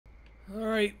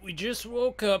Alright, we just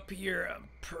woke up here. I'm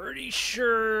pretty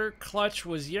sure Klutch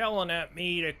was yelling at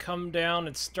me to come down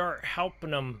and start helping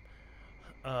him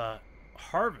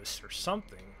harvest or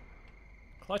something.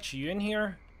 Klutch, you in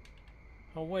here?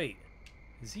 Oh wait,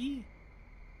 is he?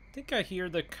 I think I hear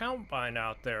the combine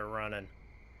out there running.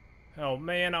 Oh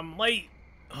man, I'm late.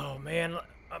 Oh man,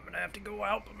 I'm gonna have to go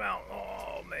help him out.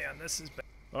 Oh man, this is bad.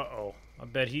 Uh-oh, I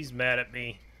bet he's mad at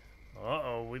me.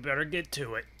 Uh-oh, we better get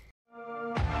to it.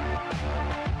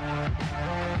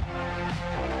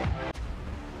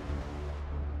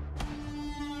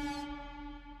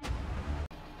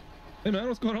 Hey man,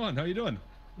 what's going on? How you doing?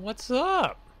 What's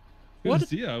up? Good to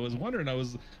see you. I was wondering, I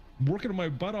was working my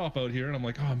butt off out here and I'm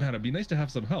like, oh man, it'd be nice to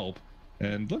have some help.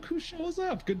 And look who shows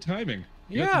up. Good timing.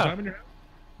 You got some time in your house?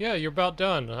 Yeah, you're about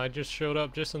done. I just showed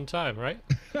up just in time, right?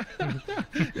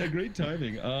 Yeah, great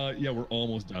timing. Yeah, we're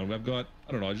almost done. I've got,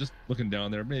 I don't know, I was just looking down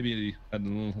there, maybe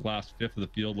the last fifth of the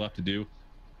field left to do.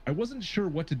 I wasn't sure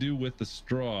what to do with the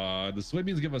straw. The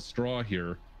soybeans give us straw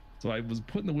here. So I was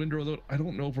putting the windrow out. I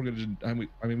don't know if we're going to, I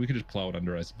mean, we could just plow it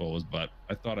under, I suppose, but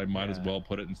I thought I might as well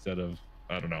put it instead of,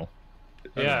 I don't know.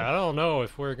 I don't know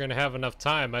if we're going to have enough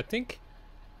time. I think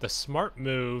the smart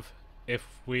move, if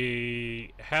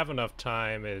we have enough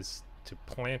time, is to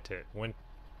plant it in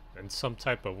some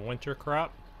type of winter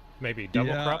crop. Maybe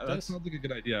double crop this. That sounds like a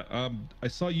good idea. I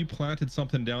saw you planted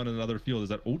something down in another field. Is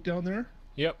that oat down there?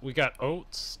 Yep, we got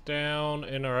oats down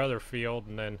in our other field,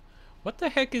 and then what the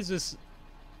heck is this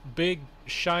big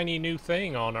shiny new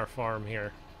thing on our farm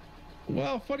here?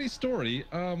 Well, funny story.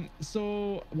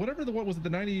 So whatever what was it, the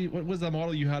 90, what was the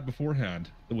model you had beforehand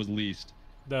that was leased?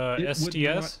 The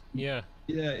STS? Yeah,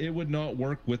 it would not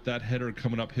work with that header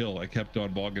coming uphill. I kept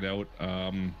on bogging out,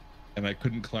 and I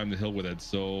couldn't climb the hill with it,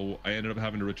 so I ended up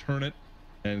having to return it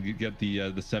and get the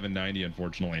 790,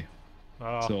 unfortunately.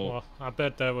 Oh, so, well, I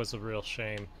bet that was a real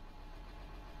shame.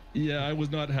 Yeah, I was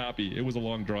not happy. It was a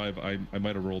long drive. I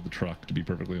might have rolled the truck, to be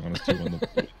perfectly honest, too. On the,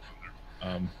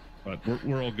 but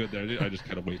we're all good there. I just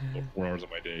kind of wait 4 hours of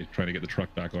my day trying to get the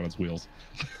truck back on its wheels.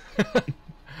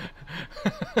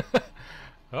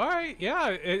 All right, yeah,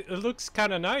 it looks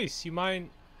kind of nice. You mind?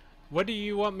 What do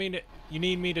you want me to? You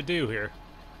need me to do here?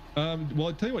 Well,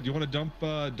 I'll tell you what. Do you want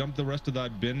to dump the rest of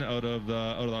that bin out of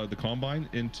the combine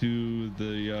into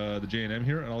the J&M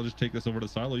here, and I'll just take this over to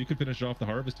the silo. You can finish off the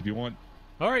harvest if you want.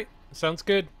 All right, sounds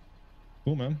good.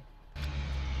 Cool, man.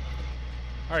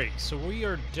 All right, so we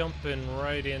are dumping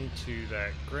right into that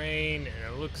grain,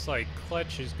 and it looks like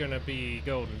Klutch is gonna be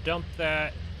going to dump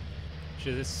that.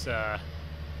 Just I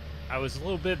was a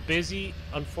little bit busy,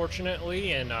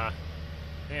 unfortunately, and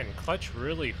man, Klutch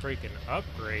really freaking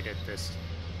upgraded this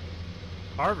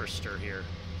harvester here.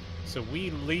 So we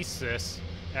lease this,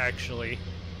 actually.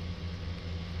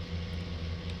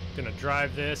 Gonna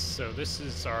drive this, so this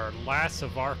is our last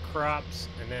of our crops,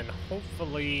 and then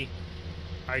hopefully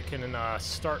I can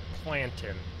start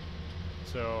planting.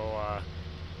 So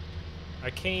I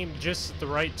came just at the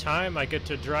right time. I get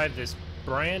to drive this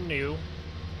brand new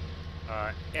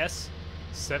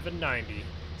S790.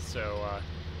 So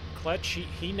Klutch,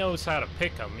 he knows how to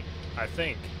pick them, I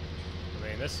think. I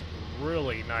mean, this is a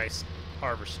really nice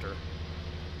harvester.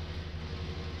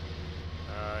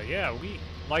 Yeah,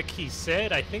 like he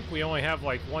said, I think we only have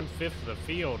like 1/5 of the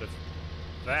field, if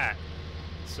that.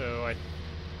 So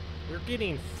we're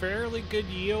getting fairly good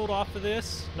yield off of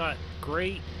this. Not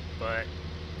great, but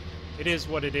it is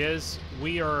what it is.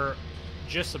 We are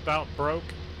just about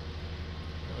broke.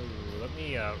 Ooh, let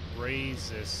me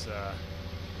raise this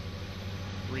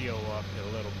reel up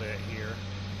a little bit here.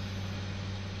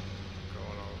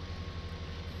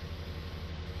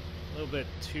 A little bit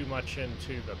too much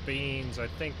into the beans. I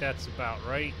think that's about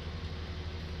right.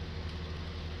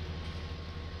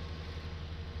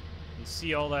 You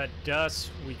see all that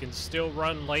dust? We can still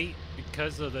run late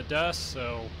because of the dust,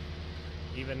 so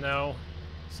even though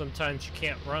sometimes you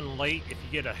can't run late if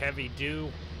you get a heavy dew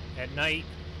at night.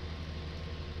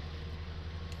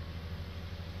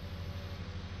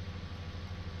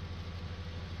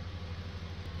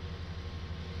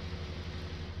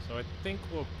 So I think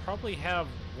we'll probably have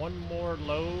one more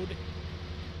load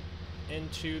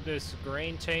into this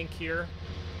grain tank here.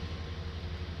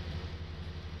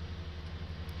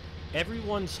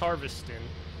 Everyone's harvesting,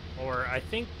 or I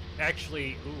think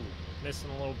actually, ooh, missing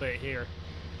a little bit here.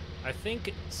 I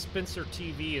think Spencer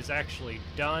TV is actually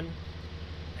done,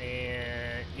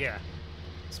 and yeah,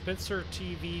 Spencer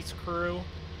TV's crew.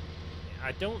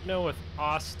 I don't know if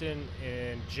Austin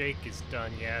and Jake is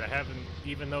done yet. I haven't,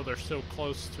 even though they're so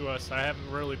close to us, I haven't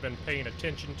really been paying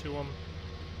attention to them.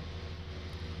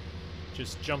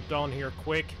 Just jumped on here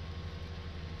quick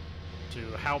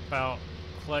to help out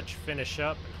Klutch finish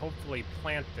up and hopefully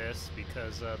plant this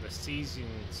because the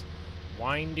season's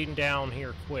winding down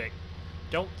here quick.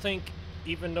 Don't think,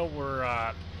 even though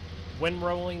we're wind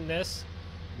rolling this,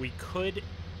 we could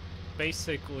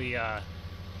basically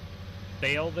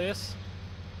bale this,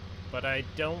 but I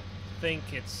don't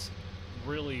think it's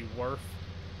really worth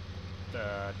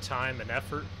the time and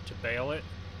effort to bale it.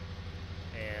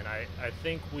 And I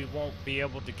think we won't be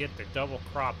able to get the double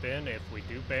crop in if we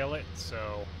do bale it,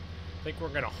 so I think we're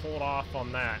going to hold off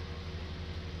on that,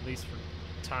 at least for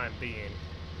the time being.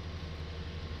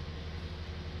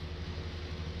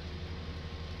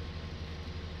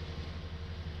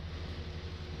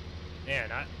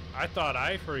 Man, I thought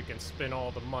I freaking spent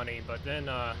all the money, but then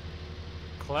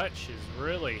Klutch is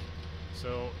really...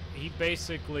 So he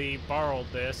basically borrowed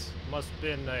this. Must have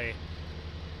been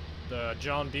the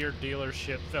John Deere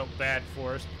dealership felt bad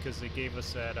for us because they gave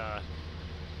us that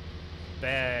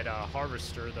bad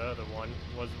harvester. The other one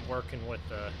wasn't working with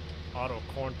the auto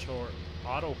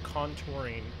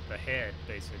contouring the head,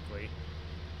 basically.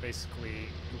 Basically,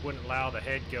 it wouldn't allow the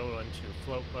head go into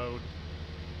float mode.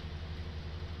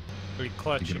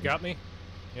 Klutch, you got me?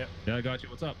 Yep. Yeah, I got you.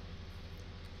 What's up?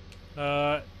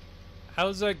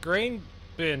 How's that grain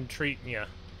been treating you?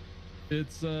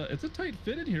 It's a tight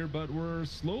fit in here, but we're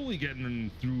slowly getting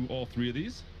through all three of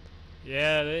these.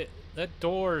 Yeah, that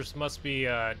doors must be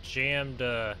jammed.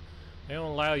 They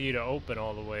don't allow you to open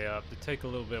all the way up. They take a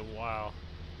little bit while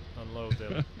unload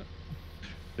them.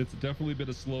 It's definitely been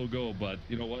a slow go, but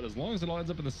you know what? As long as it lines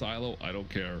up in the silo, I don't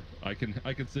care. I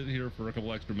can sit here for a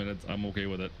couple extra minutes. I'm okay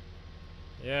with it.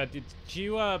 Yeah, did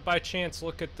you by chance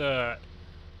look at the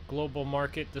global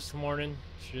market this morning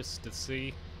just to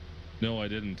see? No, I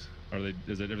didn't.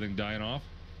 Is it everything dying off?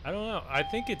 I don't know. I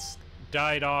think it's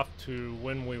died off to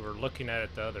when we were looking at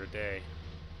it the other day.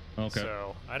 Okay.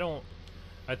 So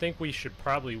I think we should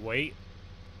probably wait.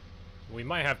 We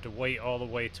might have to wait all the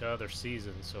way to other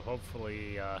seasons, so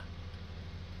hopefully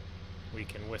we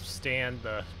can withstand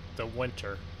the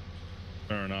winter.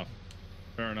 Fair enough.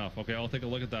 Fair enough. Okay, I'll take a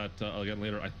look at that again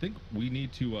later. I think we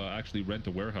need to actually rent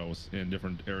a warehouse in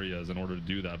different areas in order to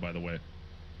do that, by the way.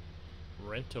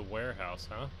 Rent a warehouse,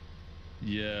 huh?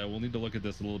 Yeah, we'll need to look at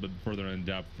this a little bit further in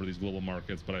depth for these global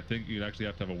markets, but I think you'd actually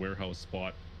have to have a warehouse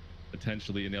spot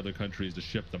potentially in the other countries to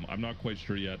ship them. I'm not quite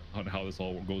sure yet on how this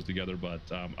all goes together, but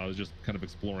I was just kind of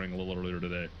exploring a little earlier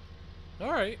today.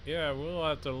 All right, yeah, we'll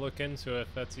have to look into if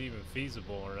that's even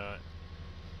feasible or not.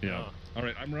 Yeah. All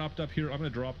right, I'm wrapped up here. I'm going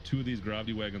to drop 2 of these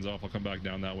gravity wagons off. I'll come back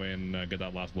down that way and get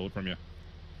that last load from you.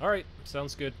 All right,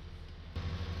 sounds good.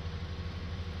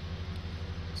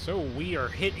 So we are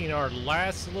hitting our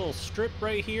last little strip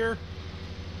right here.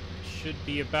 Should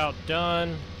be about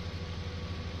done.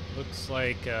 Looks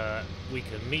like we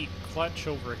can meet Klutch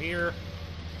over here.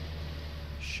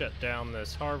 Shut down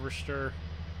this harvester.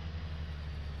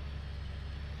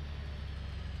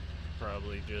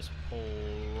 Probably just pull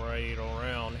right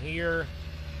around here.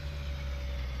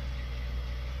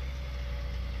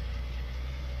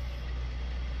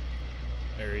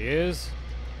 There he is.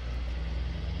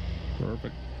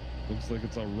 Perfect. Looks like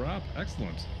it's a wrap.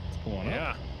 Excellent. Let's pull on up.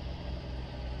 Yeah.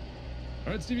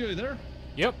 All right, Stevie, are you there?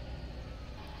 Yep.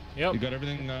 Yep. You got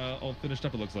everything all finished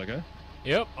up, it looks like, eh?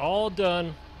 Yep, all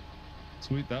done.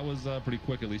 Sweet. That was pretty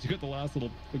quick, at least. You got the last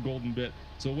little golden bit.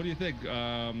 So what do you think?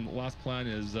 Last plan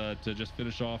is to just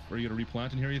finish off. Are you going to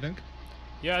replant in here, you think?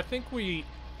 Yeah, I think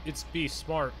it's be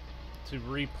smart to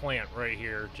replant right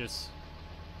here. Just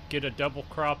get a double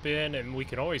crop in, and we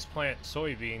can always plant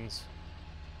soybeans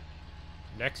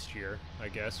next year, I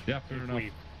guess. Yeah, fair enough.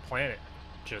 We plant it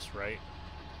just right.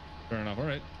 Fair enough. All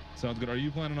right. Sounds good. Are you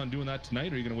planning on doing that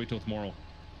tonight, or are you going to wait till tomorrow?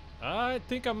 I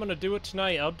think I'm going to do it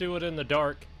tonight. I'll do it in the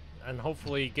dark and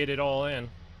hopefully get it all in.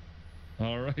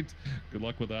 All right. Good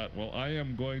luck with that. Well, I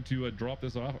am going to drop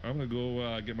this off. I'm going to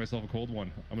go get myself a cold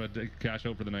one. I'm going to take cash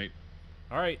out for the night.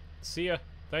 All right. See ya.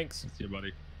 Thanks. See you,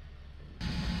 buddy.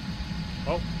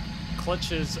 Oh,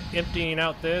 Klutch is emptying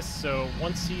out this, so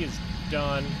once he is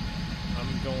done,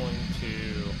 I'm going to...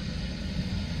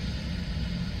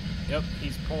 Yep,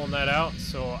 he's pulling that out,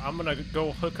 so I'm going to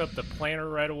go hook up the planter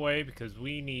right away because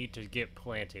we need to get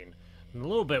planting. I'm a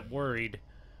little bit worried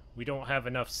we don't have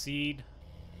enough seed.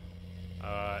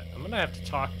 I'm going to have to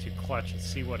talk to Klutch and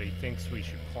see what he thinks we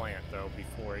should plant, though,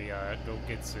 before he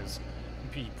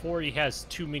before he has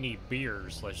too many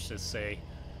beers, let's just say.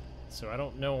 So I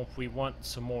don't know if we want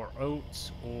some more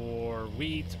oats or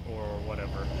wheat or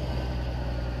whatever.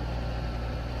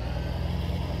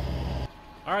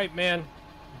 All right, man.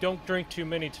 Don't drink too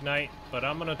many tonight, but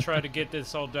I'm gonna try to get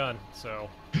this all done. So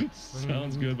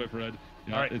sounds good, my friend.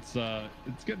 Yeah, all right.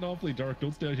 It's getting awfully dark.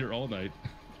 Don't stay out here all night.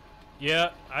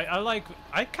 Yeah,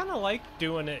 I kind of like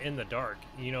doing it in the dark,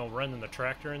 you know, running the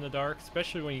tractor in the dark,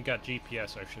 especially when you got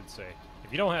GPS, I should say.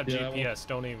 If you don't have Yeah, GPS,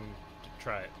 don't even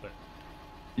try it, but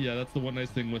yeah, that's the one nice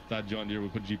thing with that John Deere. We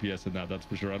put GPS in that, that's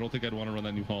for sure. I don't think I'd want to run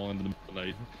that New Holland in the middle of the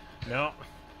night. no.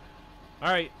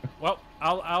 All right, well,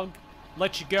 I'll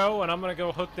let you go, and I'm gonna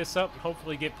go hook this up and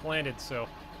hopefully get planted, so.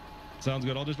 Sounds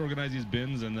good. I'll just organize these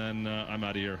bins and then I'm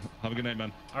out of here. Have a good night,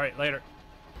 man. All right, later.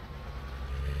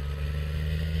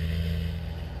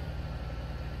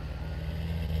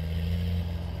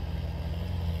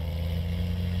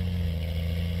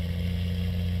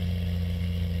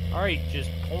 Alright, just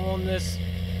pulling this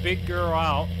big girl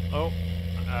out. Oh,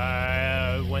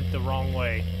 I went the wrong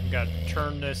way. Got to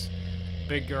turn this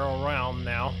big girl around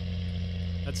now.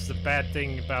 That's the bad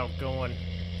thing about going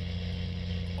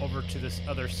over to this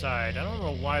other side. I don't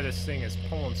know why this thing is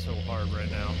pulling so hard right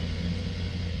now.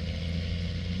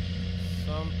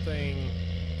 Something...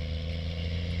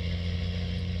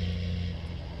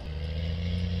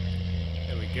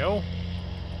 There we go.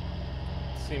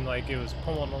 Seemed like it was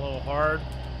pulling a little hard.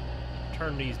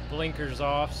 Turn these blinkers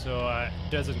off so it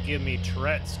doesn't give me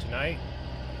Tourette's tonight.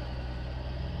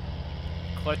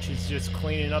 Klutch is just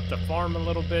cleaning up the farm a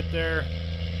little bit there.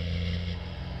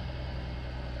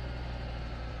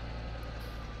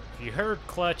 If you heard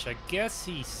Klutch, I guess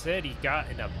he said he got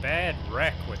in a bad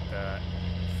wreck with the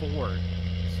Ford.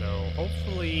 So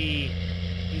hopefully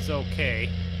he's okay.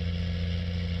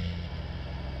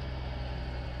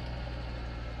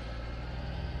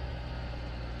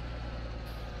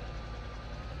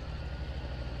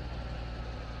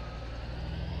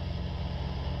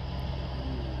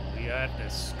 I have to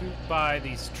scoot by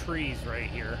these trees right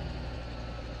here.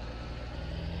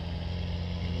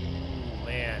 Ooh,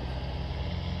 man.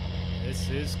 This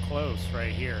is close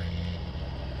right here.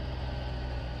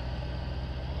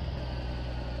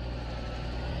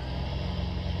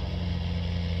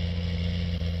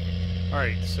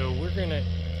 Alright, so we're gonna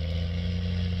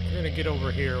get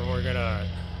over here and we're gonna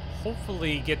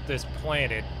hopefully get this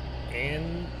planted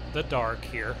in the dark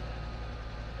here.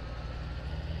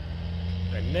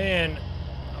 And then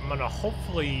I'm gonna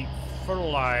hopefully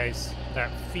fertilize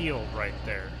that field right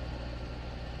there.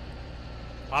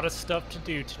 A lot of stuff to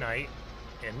do tonight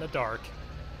in the dark.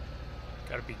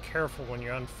 Gotta be careful when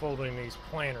you're unfolding these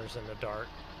planters in the dark.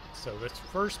 So this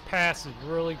first pass is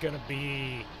really gonna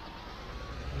be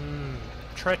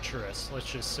treacherous,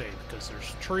 let's just say, because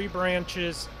there's tree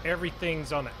branches,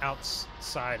 everything's on the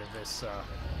outside of this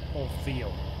whole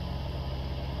field.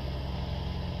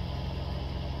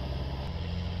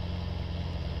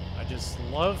 I just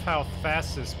love how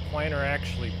fast this planter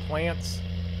actually plants.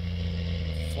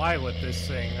 Fly with this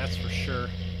thing, that's for sure.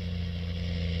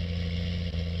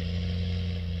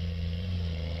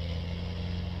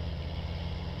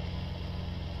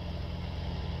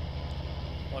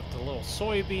 Left the little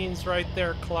soybeans right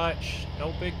there, Klutch.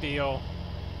 No big deal.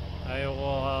 I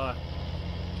will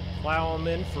plow them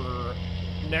in for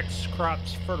next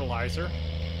crop's fertilizer.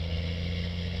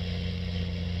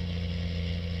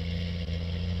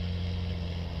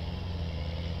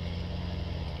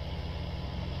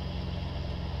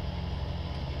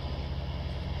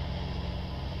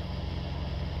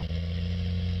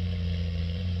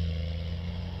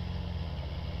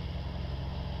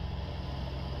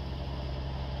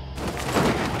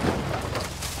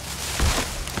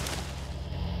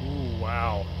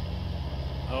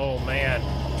 Oh man,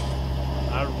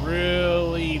 I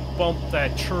really bumped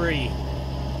that tree.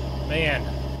 Man.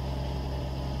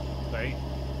 Right.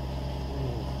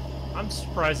 Ooh. I'm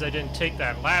surprised I didn't take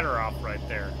that ladder off right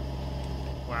there.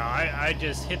 Wow, I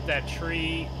just hit that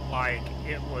tree like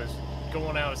it was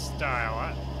going out of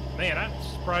style. Man, I'm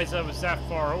surprised I was that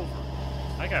far over.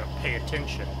 I gotta pay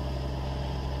attention.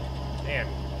 Man,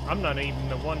 I'm not even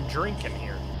the one drinking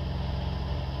here.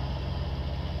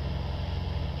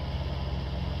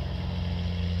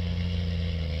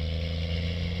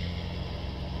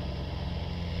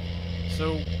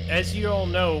 So, as you all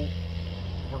know,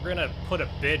 we're gonna put a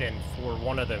bid in for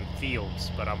one of them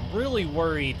fields, but I'm really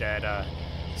worried that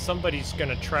somebody's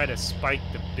gonna try to spike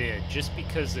the bid just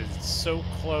because it's so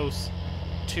close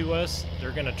to us.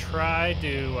 They're gonna try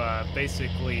to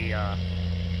basically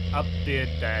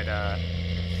upbid that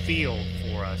field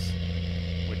for us,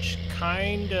 which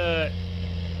kinda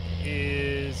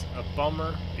is a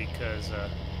bummer because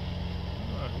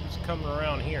who's coming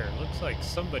around here? It looks like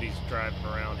somebody's driving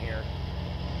around here.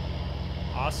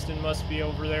 Austin must be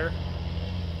over there.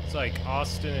 It's like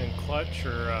Austin and Klutch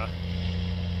are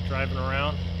driving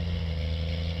around.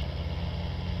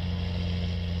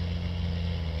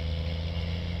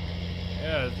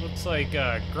 Yeah, it looks like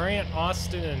Grant,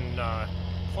 Austin, and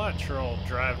Klutch are all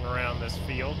driving around this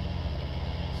field.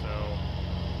 So,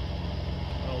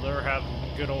 well, they're having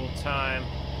a good old time.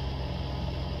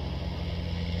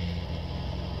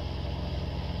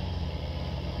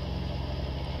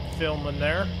 Filming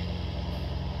there.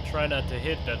 Try not to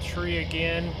hit the tree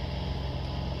again.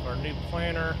 Our new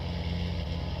planter.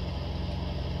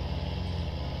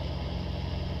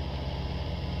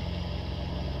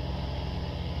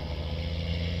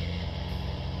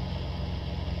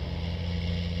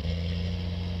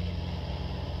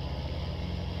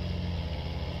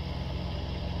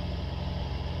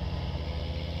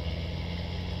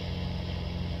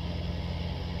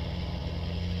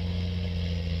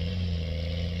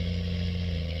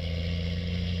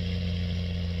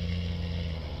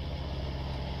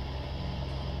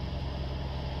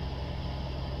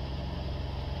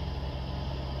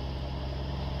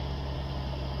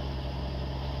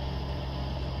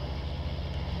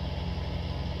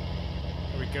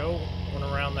 Go. Went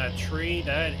around that tree.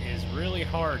 That is really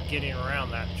hard getting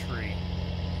around that tree.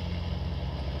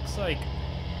 Looks like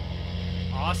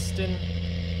Austin,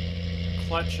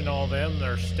 Klutch, and all them,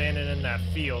 they're standing in that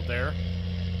field there.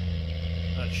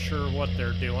 Not sure what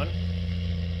they're doing.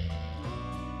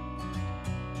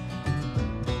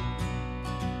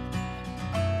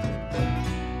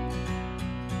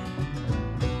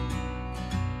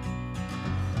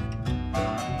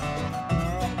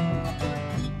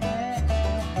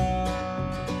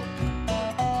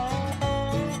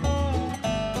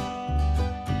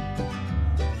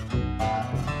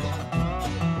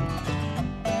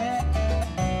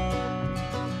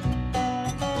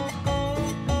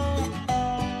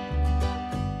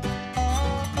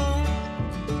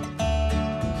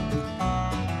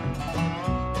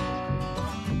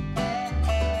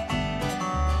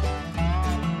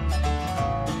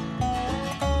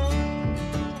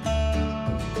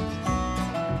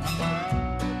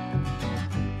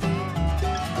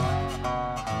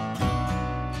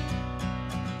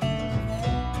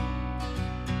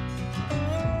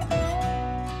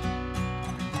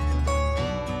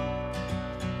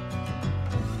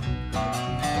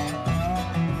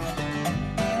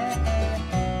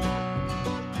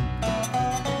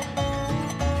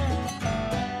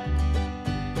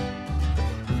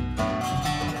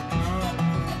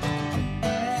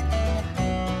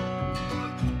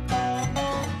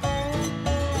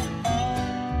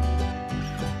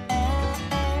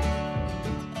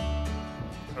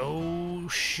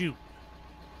 Shoot.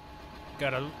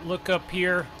 Gotta look up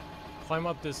here, climb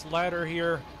up this ladder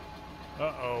here.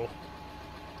 Uh-oh.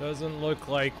 Doesn't look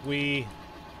like we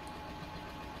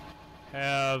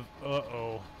have...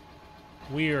 Uh-oh.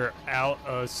 We're out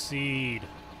of seed.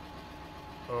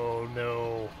 Oh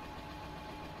no.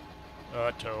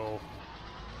 Uh-oh.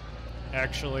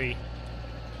 Actually,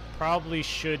 probably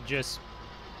should just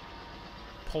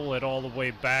pull it all the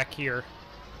way back here.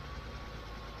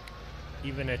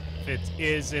 Even if it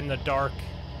is in the dark.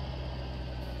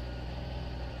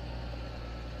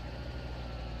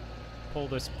 Pull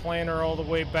this planter all the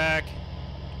way back.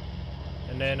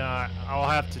 And then I'll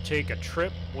have to take a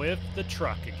trip with the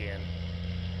truck again.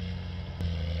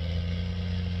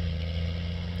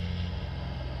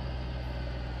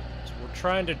 So we're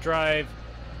trying to drive,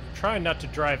 trying not to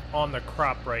drive on the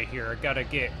crop right here. I gotta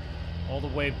get all the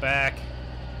way back.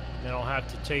 Then I'll have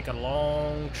to take a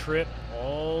long trip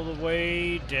all the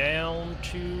way down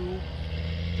to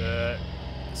the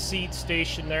seed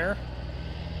station there.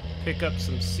 Pick up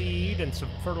some seed and some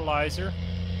fertilizer.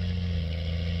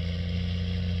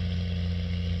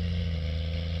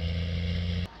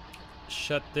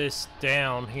 Shut this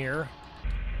down here.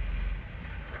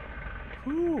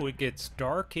 Whew, it gets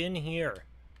dark in here.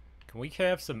 Can we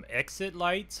have some exit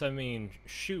lights? I mean,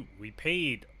 shoot, we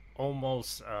paid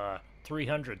almost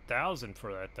 300,000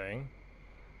 for that thing.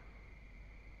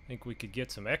 I think we could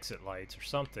get some exit lights or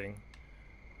something.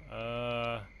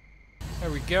 There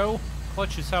we go.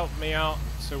 Klutch is helping me out,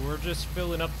 so we're just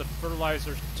filling up the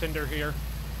fertilizer tender here.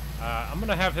 I'm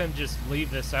gonna have him just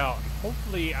leave this out.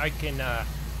 Hopefully I can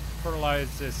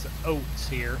fertilize this oats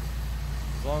here,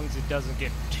 as long as it doesn't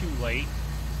get too late.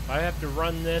 I have to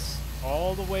run this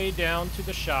all the way down to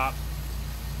the shop.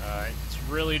 It's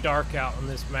really dark out on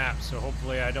this map, so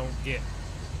hopefully I don't get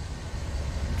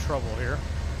in trouble here.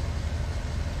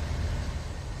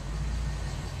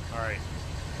 Alright,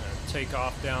 take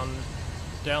off down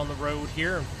the road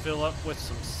here and fill up with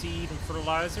some seed and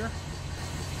fertilizer.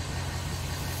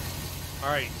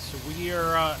 Alright, so we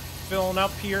are filling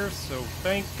up here, so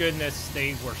thank goodness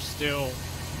they were still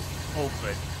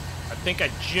open. I think I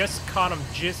just caught them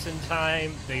just in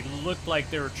time. They looked like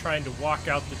they were trying to walk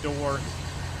out the door.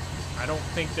 I don't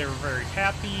think they were very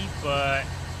happy, but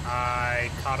I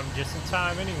caught him just in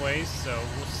time anyways, so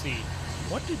we'll see.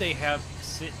 What do they have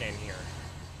sitting in here?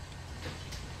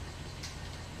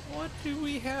 What do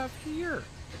we have here?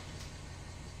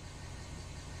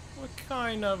 What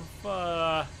kind of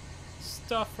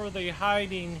stuff are they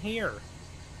hiding here?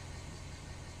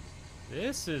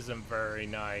 This isn't very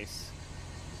nice.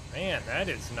 Man, that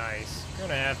is nice. We're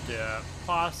gonna have to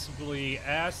possibly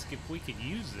ask if we could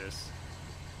use this.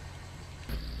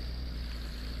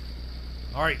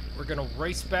 Alright, we're gonna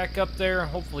race back up there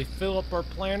and hopefully fill up our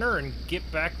planter and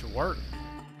get back to work.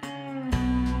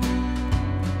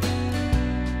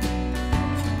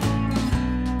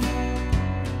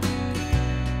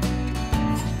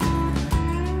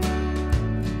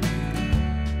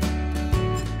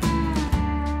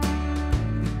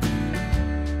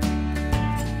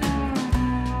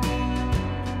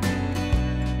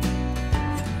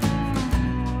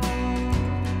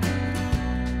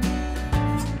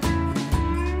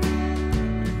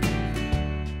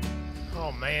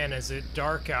 Man, is it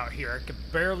dark out here? I can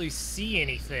barely see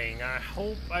anything. I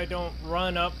hope I don't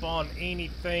run up on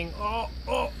anything. Oh,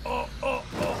 man.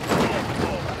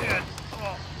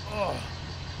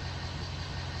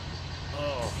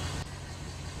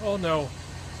 Oh, no.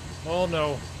 Oh,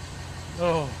 no.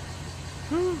 Oh.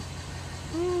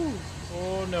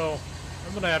 Oh, no.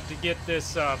 I'm gonna have to get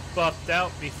this buffed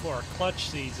out before Klutch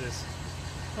sees this.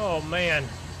 Oh, man.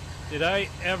 Did I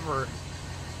ever...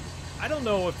 I don't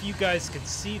know if you guys can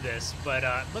see this, but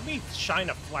let me shine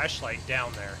a flashlight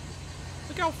down there.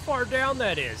 Look how far down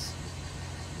that is.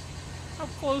 How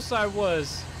close I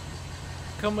was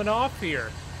coming off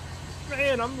here.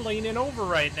 Man, I'm leaning over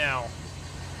right now.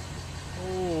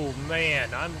 Oh,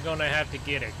 man, I'm gonna have to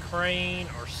get a crane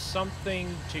or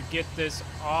something to get this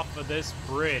off of this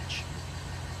bridge.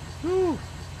 Whew.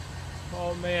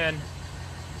 Oh, man.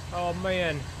 Oh,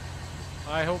 man.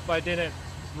 I hope I didn't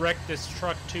wreck this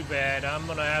truck too bad. I'm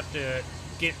gonna have to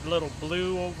get little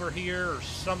Blue over here or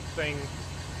something,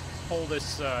 pull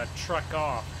this truck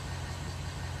off.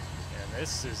 And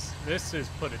this is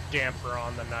put a damper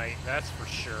on the night, that's for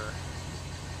sure.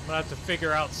 I'm gonna have to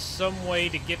figure out some way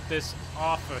to get this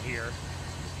off of here,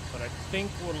 but I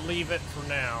think we'll leave it for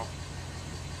now.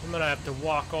 I'm gonna have to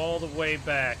walk all the way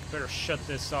back. Better shut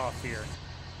this off here.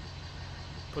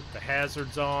 Put the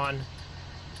hazards on.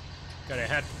 Gonna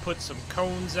have to put some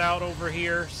cones out over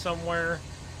here somewhere.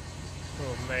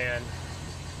 Oh man,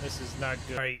 this is not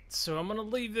good. Alright, so I'm gonna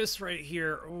leave this right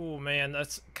here. Oh man,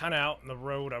 that's kind of out in the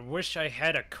road. I wish I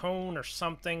had a cone or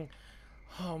something.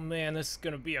 Oh man, this is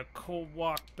gonna be a cold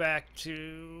walk back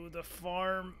to the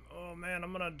farm. Oh man,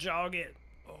 I'm gonna jog it,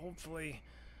 hopefully.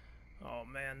 Oh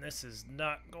man, this is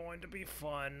not going to be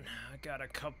fun. I got a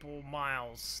couple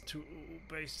miles to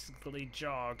basically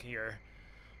jog here.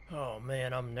 Oh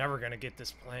man, I'm never gonna get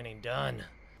this planning done.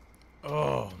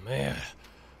 Oh man.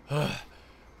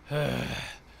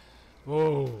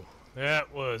 Whoa,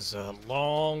 that was a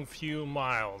long few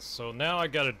miles. So now I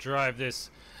gotta drive this,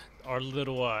 our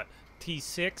little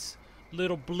T6.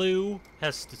 Little Blue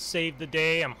has to save the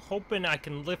day. I'm hoping I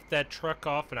can lift that truck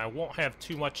off and I won't have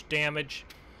too much damage.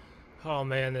 Oh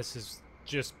man, this is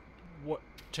just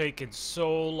taking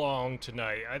so long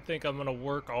tonight. I think I'm gonna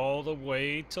work all the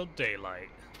way till daylight.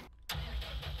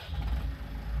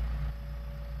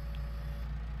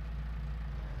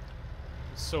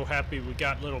 So happy we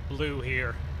got little Blue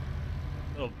here.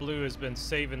 Little Blue has been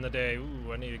saving the day.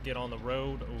 Ooh, I need to get on the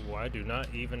road. Ooh, I do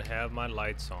not even have my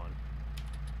lights on.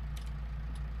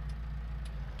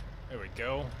 There we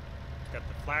go. Got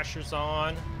the flashers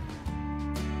on.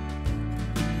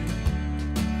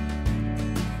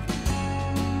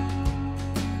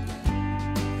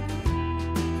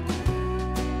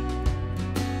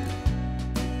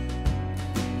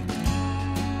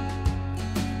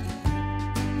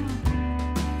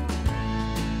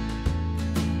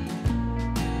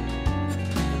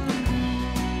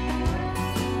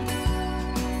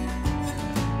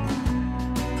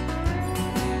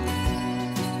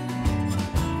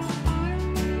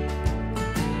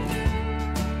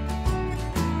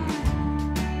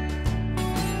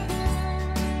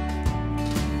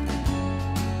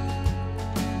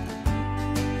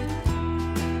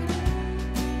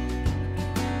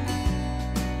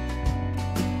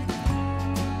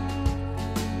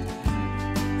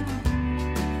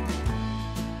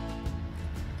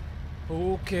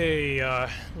 Okay,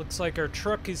 looks like our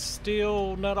truck is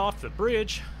still not off the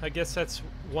bridge. I guess that's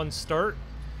one start.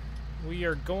 We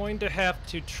are going to have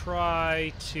to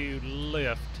try to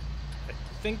lift. I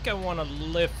think I want to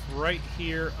lift right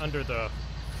here under the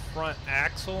front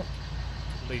axle.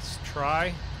 At least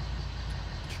try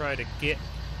to get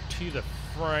to the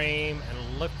frame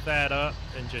and lift that up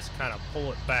and just kind of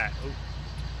pull it back. Ooh.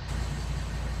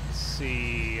 Let's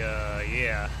see,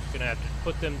 yeah, gonna have to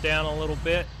put them down a little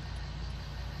bit.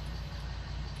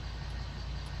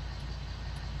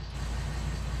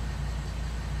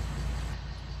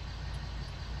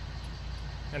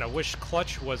 And I wish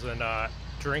Klutch wasn't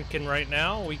drinking right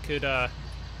now. We could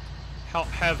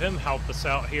have him help us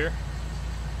out here.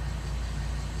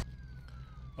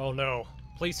 Oh no,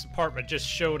 police department just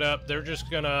showed up. They're just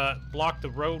gonna block the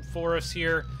road for us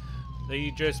here.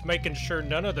 They just making sure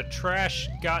none of the trash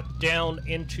got down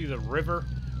into the river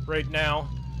right now.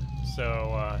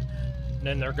 So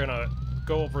then they're gonna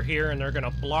go over here and they're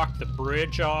gonna block the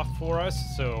bridge off for us.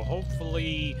 So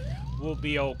hopefully we'll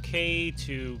be okay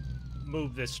to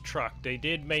move this truck. They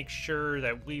did make sure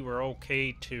that we were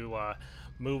okay to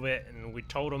move it, and we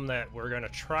told them that we're gonna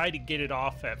try to get it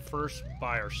off at first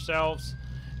by ourselves.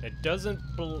 It doesn't,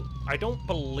 I don't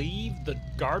believe the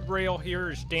guardrail here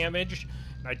is damaged.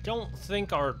 I don't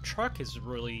think our truck is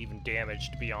really even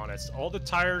damaged, to be honest. All the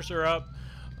tires are up.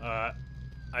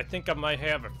 I think I might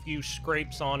have a few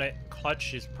scrapes on it.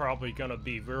 Klutch is probably gonna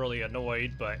be really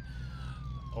annoyed, but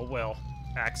oh well,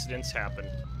 accidents happen.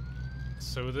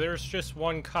 So there's just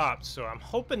one cop, so I'm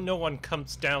hoping no one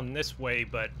comes down this way,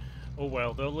 but oh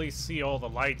well, they'll at least see all the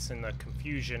lights and the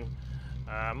confusion.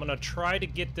 I'm gonna try to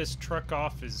get this truck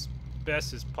off as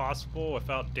best as possible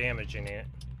without damaging it.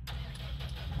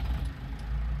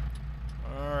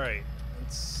 Alright,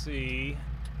 let's see.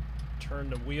 Turn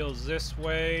the wheels this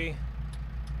way.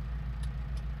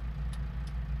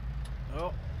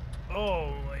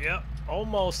 Oh, yep.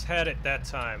 Almost had it that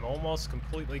time. Almost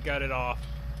completely got it off.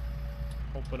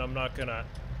 Hoping I'm not gonna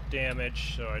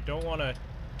damage, so I don't want to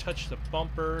touch the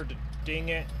bumper to ding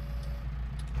it.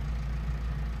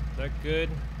 Is that good?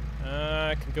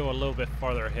 I can go a little bit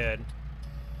farther ahead.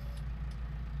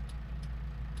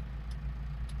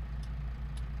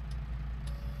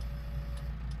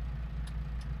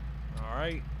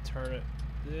 Alright, turn it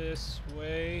this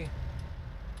way.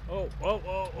 Oh,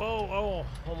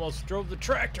 almost drove the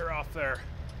tractor off there.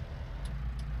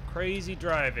 Crazy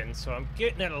driving, so I'm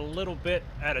getting it a little bit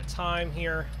at a time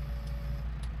here.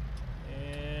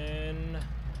 And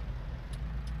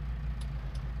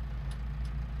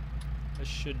this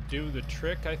should do the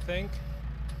trick, I think.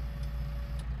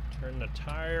 Turn the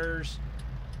tires.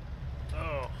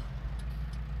 Oh.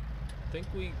 I think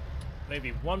we,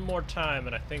 maybe one more time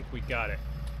and I think we got it.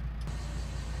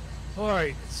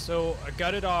 Alright, so I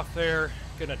got it off there.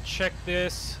 Gonna check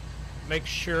this, make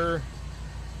sure.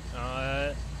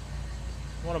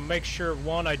 Want to make sure,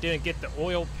 one, I didn't get the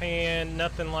oil pan,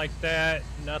 nothing like that,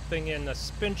 nothing in the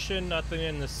suspension, nothing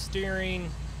in the steering.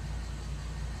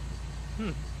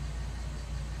 I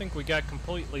think we got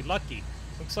completely lucky.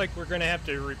 Looks like we're gonna have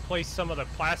to replace some of the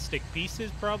plastic pieces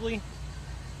probably,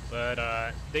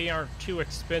 but they aren't too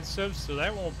expensive, so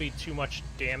that won't be too much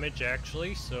damage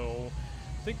actually. So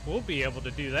I think we'll be able to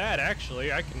do that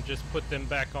actually. I can just put them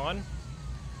back on.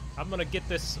 I'm gonna get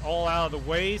this all out of the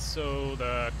way so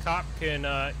the cop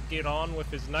can get on with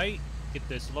his night. Get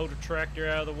this loader tractor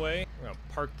out of the way. I'm gonna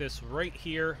park this right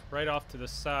here, right off to the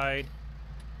side.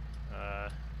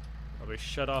 Probably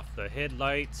shut off the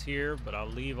headlights here, but I'll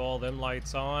leave all them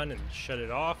lights on and shut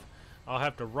it off. I'll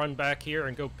have to run back here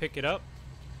and go pick it up.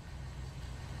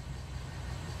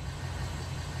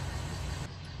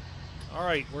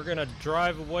 Alright, we're gonna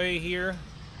drive away here.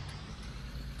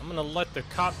 I'm gonna let the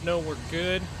cop know we're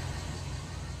good.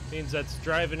 Means that's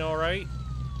driving alright.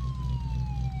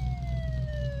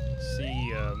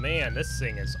 See, man, this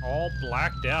thing is all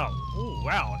blacked out. Ooh,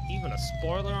 wow, even a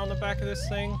spoiler on the back of this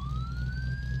thing?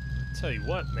 I tell you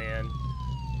what, man.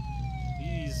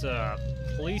 These,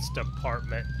 police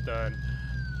department, the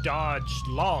Dodge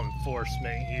law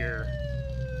enforcement here,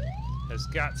 has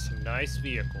got some nice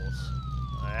vehicles.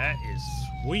 That is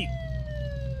sweet.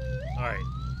 Alright.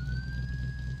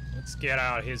 Let's get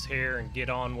out of his hair and get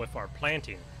on with our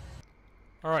planting.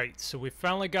 Alright, so we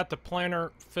finally got the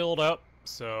planter filled up.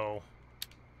 So,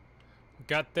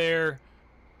 got there,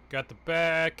 got the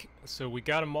back, so we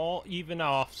got them all even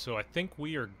off. So I think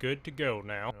we are good to go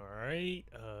now. Alright,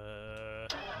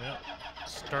 yep.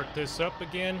 Start this up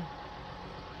again.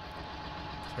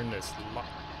 Turn this,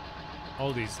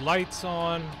 all these lights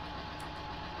on.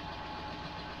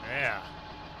 Yeah,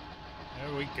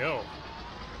 there we go.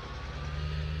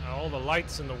 All the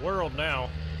lights in the world now.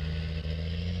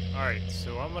 Alright,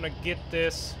 so I'm gonna get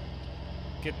this,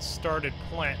 get started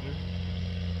planting.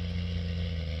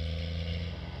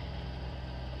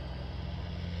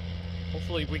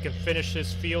 Hopefully we can finish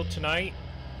this field tonight.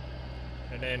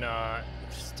 And then,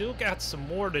 still got some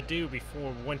more to do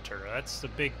before winter. That's the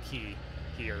big key.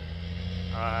 here.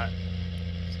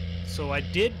 So I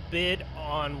did bid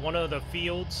on one of the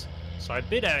fields. So I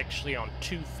bid actually on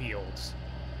 2 fields.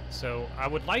 So I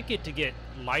would like it to get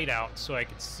light out so I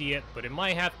could see it, but it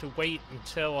might have to wait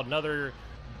until another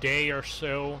day or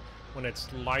so when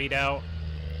it's light out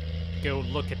to go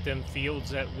look at them fields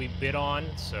that we bid on.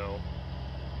 So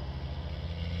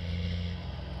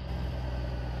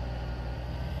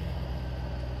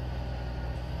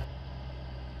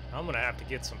I'm gonna have to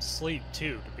get some sleep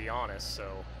too, to be honest.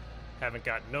 So haven't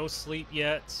got no sleep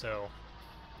yet, so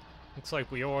looks like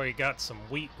we already got some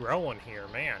wheat growing here,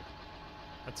 man.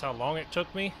 That's how long it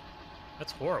took me?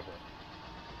 That's horrible.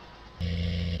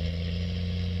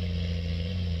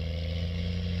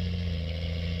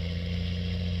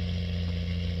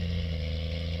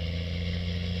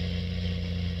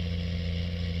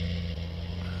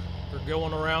 We're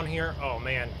going around here. Oh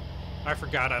man, I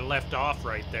forgot I left off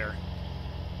right there.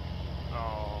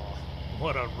 Oh,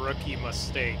 what a rookie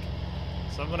mistake.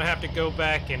 So I'm gonna have to go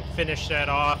back and finish that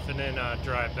off and then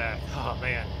drive back. Oh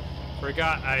man,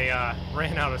 forgot I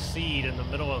ran out of seed in the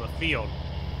middle of the field.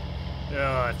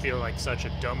 Oh, I feel like such a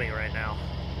dummy right now.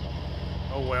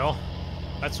 Oh well,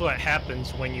 that's what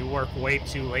happens when you work way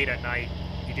too late at night.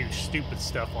 You do stupid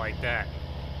stuff like that.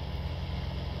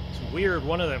 It's weird,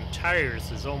 one of them tires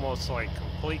is almost like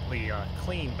completely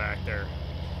clean back there.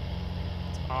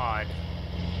 It's odd.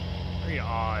 Very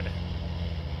odd.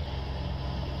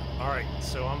 Alright,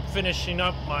 so I'm finishing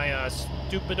up my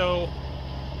stupido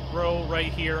row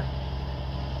right here.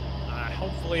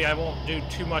 Hopefully I won't do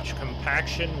too much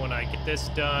compaction when I get this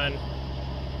done.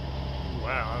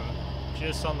 Wow, I'm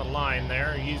just on the line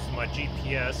there, using my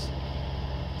GPS.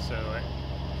 So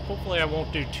hopefully I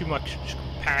won't do too much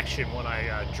compaction when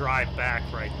I drive back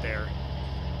right there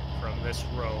from this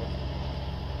row.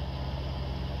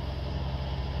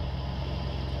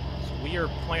 So we are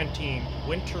planting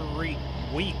winter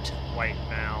wheat right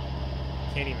now.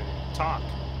 Can't even talk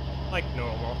like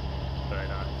normal, but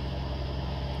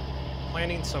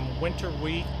planting some winter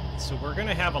wheat. So we're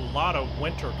gonna have a lot of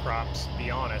winter crops, to be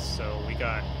honest. So we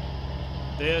got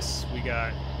this, we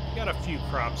got a few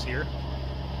crops here.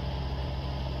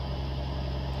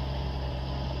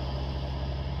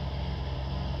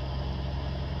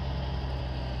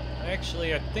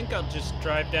 Actually, I think I'll just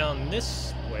drive down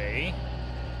this way,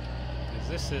 because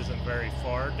this isn't very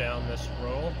far down this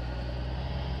row.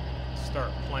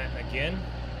 Start planting again.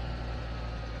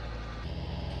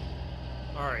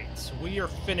 Alright, so we are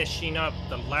finishing up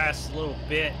the last little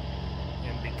bit,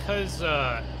 and because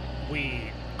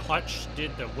Klutch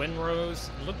did the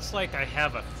windrows, it looks like I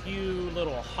have a few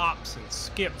little hops and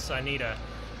skips I need to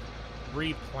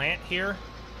replant here,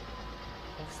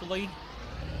 hopefully.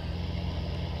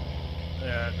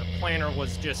 The planter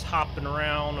was just hopping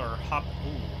around, or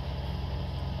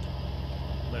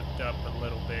lift up a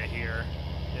little bit here.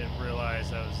 Didn't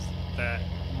realize I was that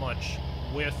much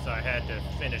width I had to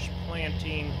finish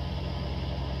planting.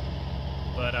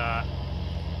 But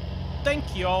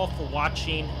thank you all for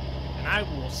watching, and I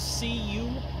will see you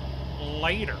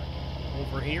later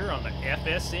over here on the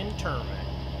FSN tournament.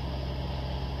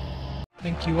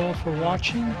 Thank you all for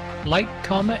watching. Like,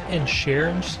 comment, and share,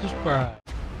 and subscribe.